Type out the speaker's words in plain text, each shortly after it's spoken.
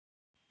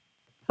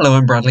Hello,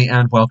 I'm Bradley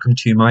and welcome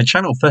to my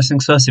channel. First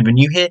things first, if you're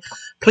new here,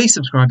 please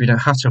subscribe. You don't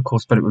have to, of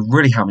course, but it would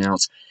really help me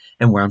out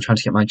in where I'm trying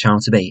to get my channel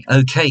to be.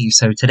 Okay,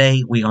 so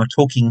today we are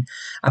talking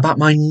about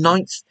my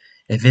 9th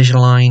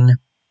Invisalign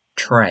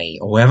tray,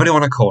 or whatever you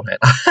want to call it.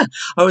 I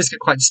always get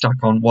quite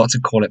stuck on what to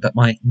call it, but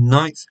my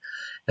 9th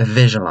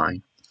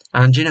Invisalign.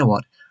 And you know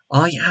what?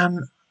 I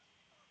am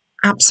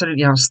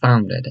absolutely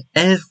astounded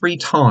every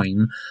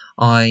time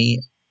I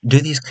do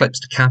these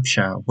clips to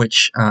capture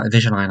which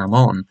Invisalign I'm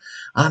on.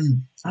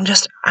 I'm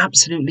just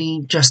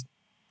absolutely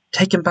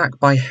taken back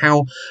by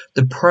how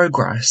the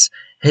progress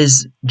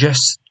is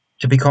just,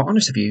 to be quite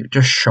honest with you,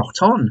 just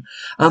shot on.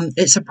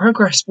 It's a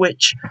progress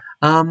which,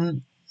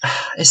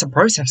 it's a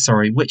process,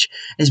 which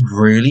has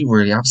really,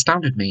 really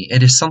astounded me.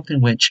 It is something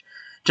which,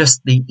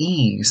 just the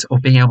ease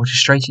of being able to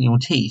straighten your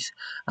teeth,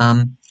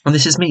 and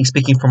this is me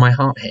speaking from my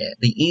heart here,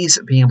 the ease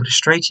of being able to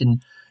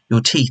straighten your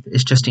teeth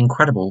is just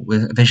incredible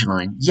with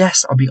Invisalign.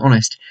 Yes, I'll be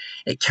honest,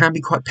 it can be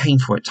quite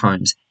painful at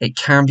times. It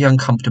can be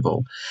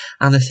uncomfortable.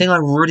 And the thing I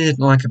really didn't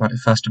like about it,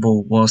 first of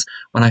all, was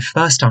when I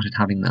first started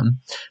having them,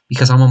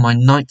 because I'm on my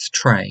 9th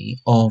tray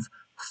of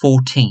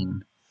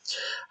 14.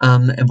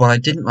 And what I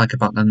didn't like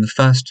about them the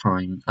first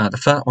time,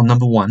 on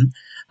number 1,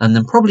 and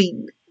then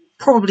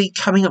probably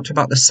coming up to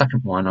about the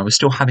second one, I was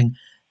still having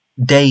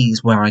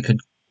days where I could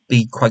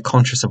be quite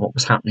conscious of what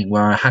was happening,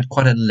 where I had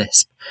quite a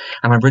lisp,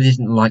 and I really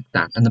didn't like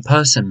that. And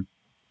the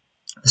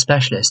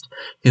specialist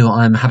who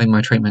I'm having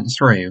my treatment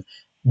through,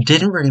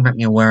 didn't really make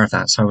me aware of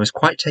that, so I was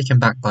quite taken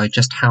back by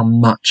just how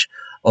much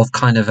of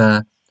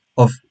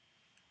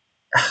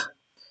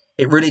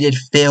it really did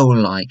feel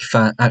like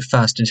at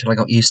first, until I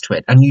got used to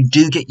it. And you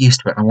do get used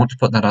to it. I want to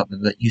put that out there,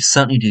 that you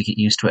certainly do get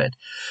used to it.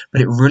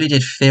 But it really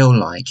did feel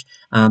like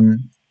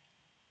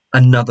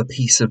another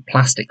piece of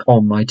plastic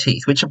on my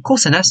teeth, which of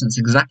course in essence is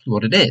exactly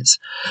what it is,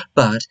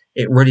 but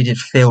it really did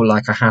feel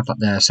like I had that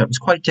there, so it was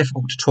quite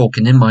difficult to talk.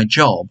 And in my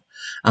job,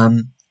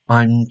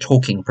 I'm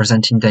talking,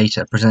 presenting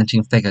data,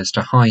 presenting figures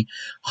to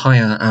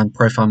higher and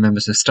profile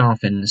members of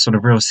staff in sort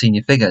of real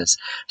senior figures,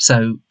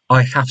 so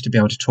I have to be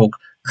able to talk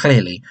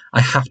clearly,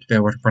 I have to be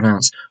able to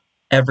pronounce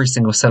every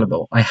single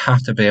syllable, I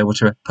have to be able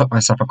to put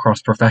myself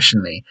across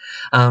professionally.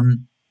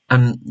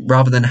 And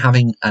rather than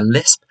having a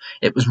lisp,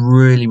 it was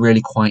really,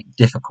 really quite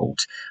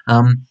difficult.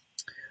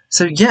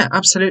 So yeah,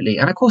 absolutely.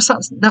 And of course,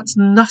 that's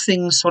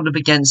nothing sort of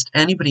against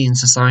anybody in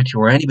society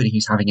or anybody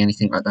who's having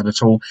anything like that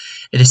at all.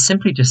 It is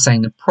simply just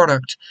saying the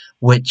product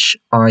which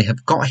I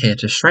have got here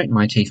to straighten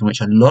my teeth, and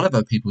which a lot of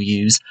other people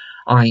use,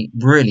 I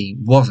really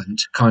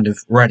wasn't kind of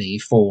ready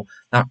for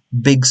that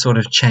big sort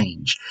of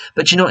change.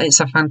 But you know, it's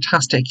a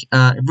fantastic,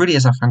 it really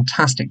is a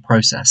fantastic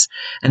process.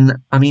 And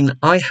I mean,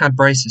 I had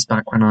braces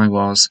back when I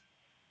was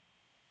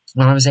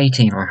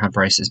 18, I had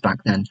braces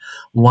back then,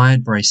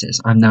 wired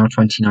braces. I'm now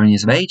 29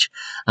 years of age,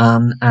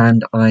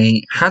 and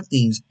I had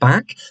these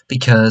back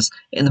because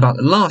in about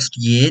the last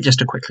year, just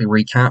to quickly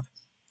recap,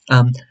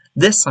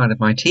 this side of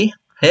my teeth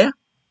here,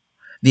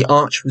 the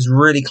arch was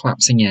really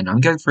collapsing in. I'm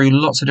going through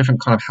lots of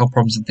different kind of health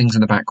problems and things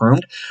in the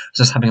background,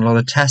 just having a lot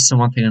of tests and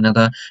one thing and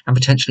another, and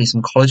potentially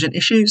some collagen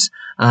issues,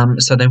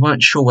 so they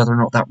weren't sure whether or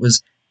not that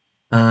was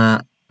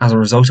as a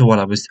result of what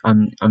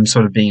I'm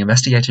sort of being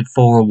investigated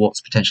for, or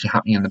what's potentially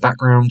happening in the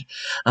background.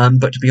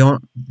 But to be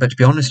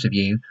honest with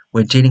you,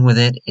 we're dealing with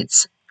it.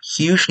 It's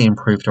hugely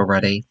improved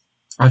already.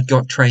 I've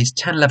got trays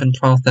 10, 11,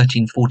 12,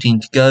 13,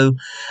 14 to go,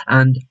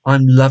 and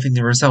I'm loving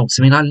the results.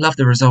 I mean, I love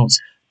the results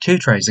 2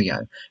 trays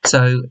ago.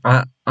 So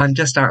I'm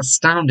just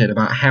astounded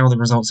about how the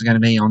results are going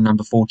to be on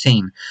number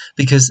 14,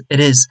 because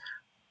it is,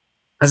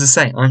 as I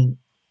say, I'm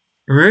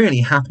really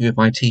happy with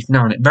my teeth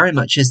now, and it very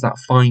much is that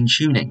fine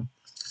tuning.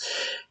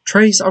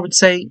 Trays, I would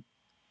say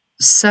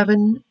 6,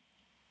 7,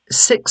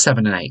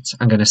 and 8,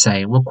 I'm going to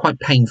say, were quite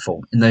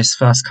painful in those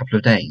first couple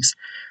of days.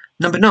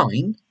 Number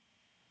 9,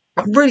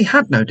 I've really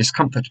had no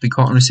discomfort, to be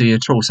quite honest with you,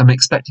 at all, so I'm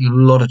expecting a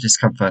lot of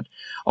discomfort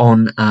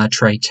on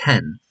tray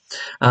 10.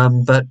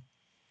 But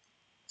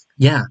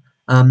yeah,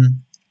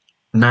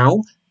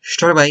 now,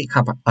 straight away,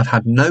 I've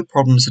had no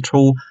problems at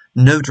all,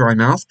 no dry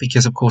mouth,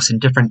 because of course in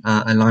different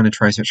aligner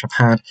trays which I've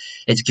had,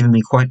 it's given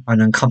me quite an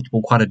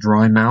uncomfortable, quite a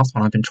dry mouth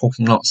when I've been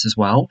talking lots as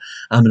well.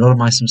 A lot of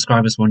my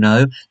subscribers will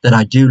know that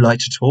I do like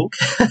to talk,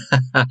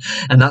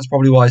 and that's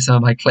probably why some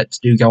of my clips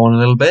do go on a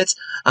little bit.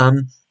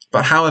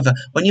 But however,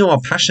 when you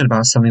are passionate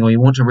about something, or you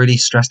want to really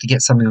stress to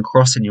get something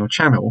across in your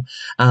channel,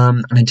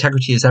 and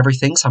integrity is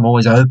everything, so I'm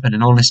always open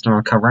and honest, and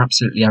I'll cover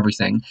absolutely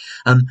everything,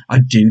 I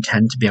do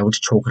tend to be able to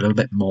talk a little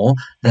bit more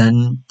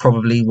than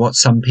probably what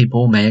some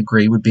people may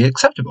agree would be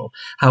acceptable.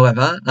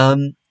 However,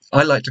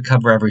 I like to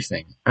cover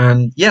everything,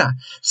 and yeah,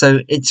 so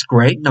it's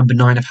great. Number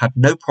 9, I've had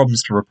no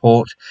problems to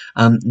report,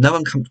 no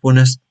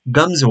uncomfortableness,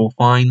 gums are all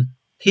fine,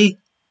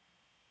 teeth,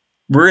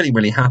 really,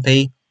 really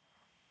happy.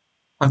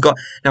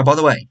 Now by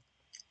the way,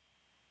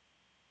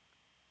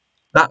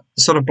 that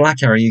sort of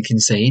black area you can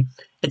see,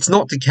 it's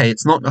not decay,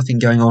 it's not nothing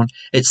going on,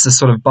 it's the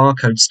sort of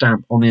barcode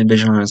stamp on the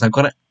Invisalign. I've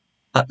got it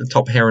at the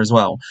top here as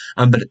well,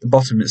 but at the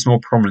bottom it's more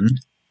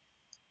prominent.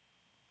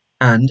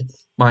 And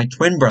my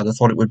twin brother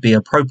thought it would be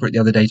appropriate the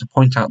other day to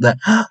point out that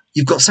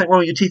you've got something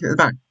wrong with your teeth at the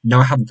back. No,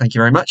 I haven't. Thank you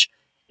very much.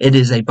 It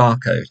is a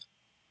barcode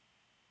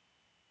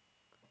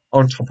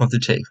on top of the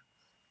tooth.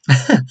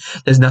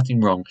 There's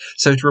nothing wrong.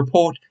 So to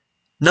report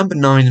number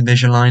 9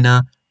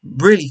 Invisalign,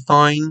 really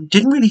fine.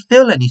 Didn't really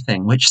feel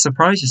anything, which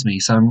surprises me.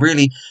 So I'm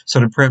really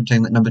sort of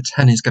preempting that number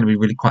 10 is going to be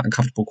really quite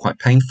uncomfortable, quite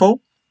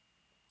painful.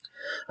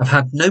 I've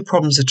had no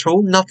problems at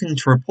all, nothing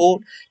to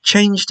report.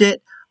 Changed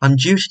it. I'm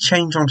due to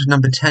change on to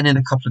number 10 in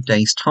a couple of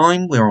days'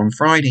 time. We're on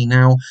Friday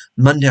now.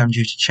 Monday I'm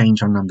due to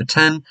change on number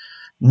 10.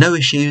 No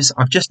issues.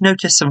 I've just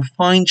noticed some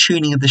fine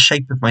tuning of the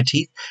shape of my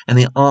teeth and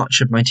the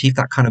arch of my teeth,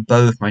 that kind of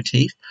bow of my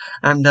teeth.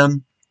 And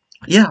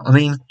yeah, I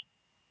mean,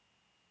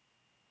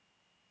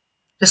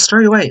 just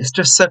straight away, it's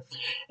just so.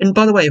 And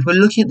by the way, if we're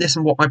looking at this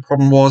and what my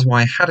problem was,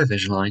 why I had a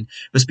Invisalign,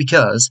 was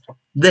because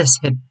this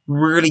had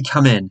really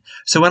come in.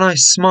 So when I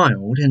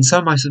smiled, and some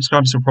of my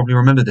subscribers will probably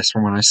remember this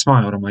from when I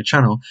smiled on my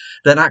channel,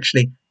 that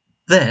actually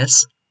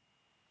this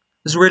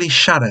was really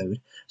shadowed.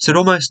 So it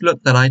almost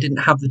looked that I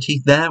didn't have the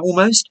teeth there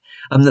almost,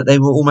 and that they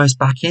were almost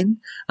back in.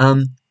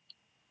 And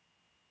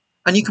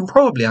you can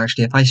probably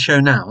actually, if I show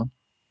now,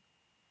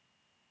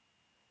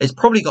 it's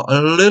probably got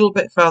a little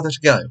bit further to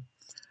go.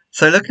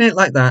 So looking at it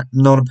like that,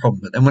 not a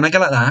problem. But then when I go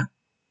like that,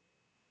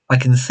 I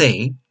can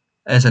see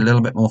there's a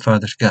little bit more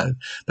further to go,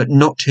 but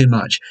not too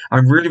much.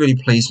 I'm really, really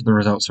pleased with the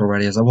results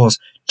already, as I was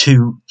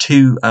two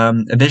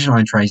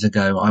Invisalign trays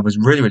ago. I was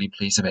really, really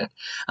pleased with it.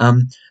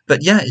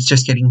 But yeah, it's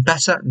just getting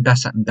better and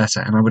better and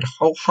better, and I would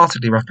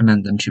wholeheartedly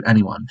recommend them to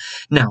anyone.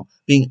 Now,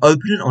 being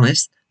open and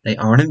honest, they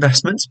are an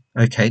investment.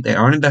 Okay, they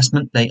are an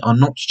investment. They are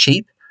not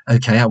cheap.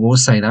 Okay, I will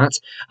say that,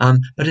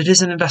 but it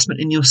is an investment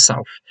in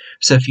yourself.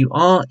 So if you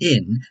are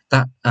in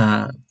that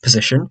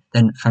position,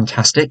 then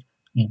fantastic.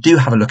 You do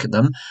have a look at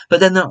them, but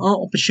then there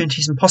are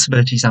opportunities and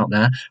possibilities out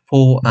there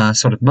for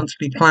sort of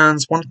monthly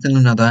plans, one thing or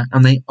another,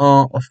 and they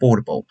are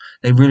affordable.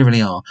 They really,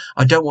 really are.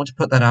 I don't want to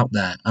put that out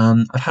there.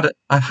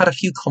 I've had a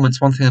few comments,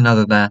 one thing or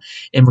another there,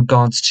 in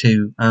regards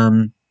to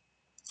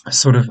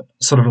sort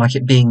of like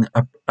it being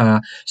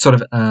a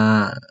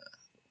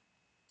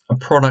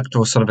product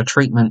or sort of a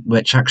treatment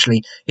which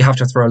actually you have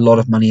to throw a lot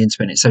of money into,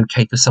 and it's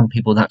okay for some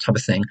people, that type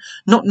of thing.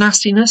 Not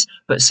nastiness,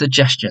 but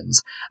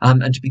suggestions.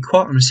 And to be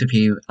quite honest with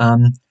you,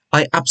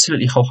 I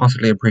absolutely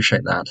wholeheartedly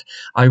appreciate that.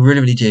 I really,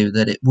 really do,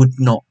 that it would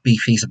not be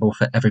feasible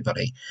for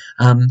everybody.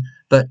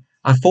 But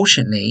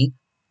unfortunately,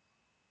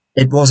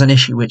 it was an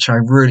issue which I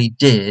really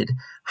did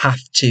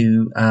have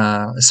to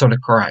sort of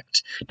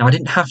correct. Now, I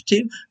didn't have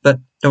to, but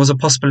there was a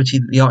possibility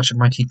that the arch of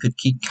my teeth could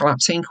keep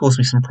collapsing, cause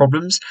me some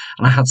problems,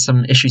 and I had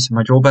some issues with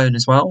my jawbone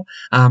as well.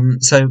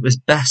 So it was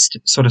best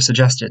sort of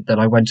suggested that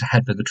I went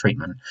ahead with the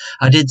treatment.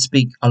 I did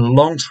speak a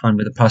long time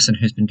with the person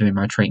who's been doing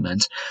my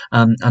treatment,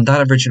 and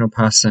that original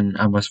person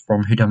was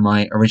from who done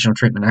my original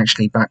treatment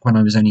actually back when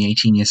I was only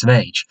 18 years of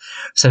age.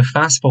 So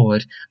fast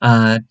forward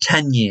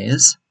 10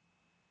 years.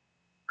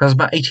 I was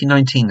about 18,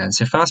 19 then.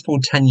 So fast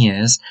forward 10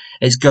 years,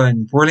 it's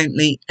going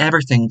brilliantly.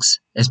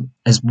 Everything's as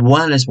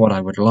well as what I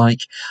would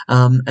like.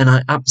 And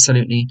I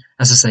absolutely,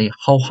 as I say,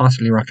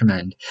 wholeheartedly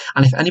recommend.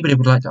 And if anybody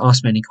would like to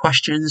ask me any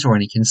questions or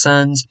any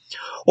concerns,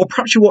 or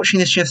perhaps you're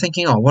watching this and you're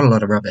thinking, oh, what a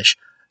lot of rubbish,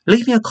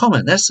 leave me a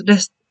comment.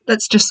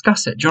 Let's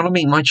discuss it. Do you know what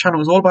I mean? My channel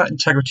is all about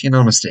integrity and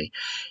honesty.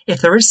 If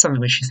there is something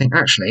which you think,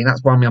 actually,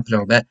 that's wound me up a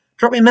little bit,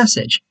 drop me a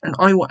message, and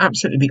I will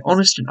absolutely be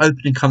honest and open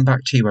and come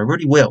back to you. I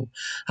really will.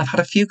 I've had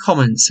a few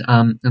comments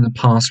in the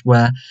past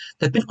where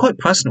they've been quite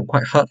personal,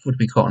 quite hurtful, to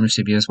be quite honest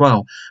with you as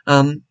well.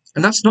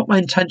 And that's not my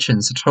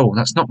intentions at all.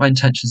 That's not my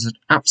intentions at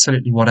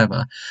absolutely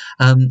whatever.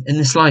 In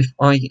this life,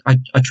 I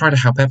try to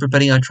help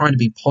everybody. I try to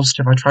be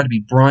positive. I try to be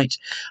bright.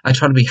 I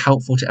try to be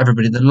helpful to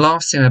everybody. The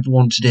last thing I ever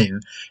want to do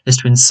is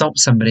to insult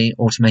somebody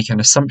or to make an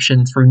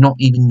assumption through not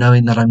even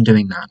knowing that I'm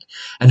doing that.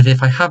 And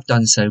if I have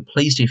done so,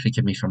 please do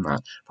forgive me from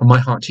that, from my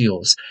heart to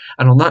yours.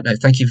 And on that note,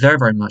 thank you very,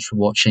 very much for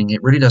watching.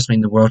 It really does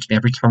mean the world to me.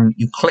 Every time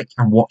you click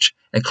and watch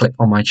a clip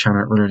on my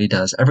channel, it really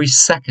does. Every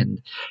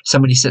second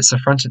somebody sits in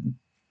front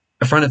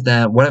of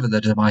their whatever the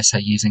device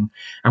they're using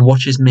and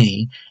watches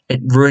me,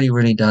 it really,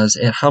 really does.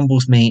 It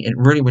humbles me, it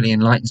really, really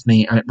enlightens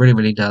me, and it really,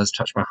 really does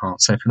touch my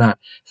heart. So for that,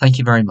 thank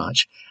you very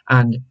much,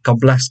 and God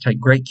bless. Take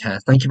great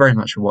care. Thank you very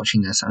much for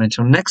watching this, and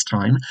until next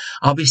time,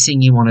 I'll be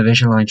seeing you on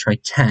Invisalign tray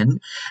 10,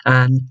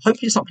 and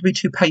hopefully it's not going to be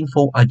too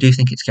painful. I do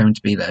think it's going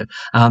to be though,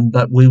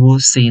 but we will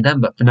see then.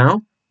 But for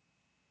now,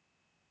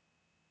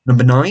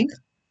 number 9,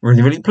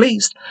 really, really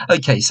pleased.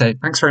 Okay, so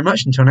thanks very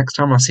much. Until next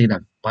time, I'll see you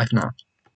then. Bye for now.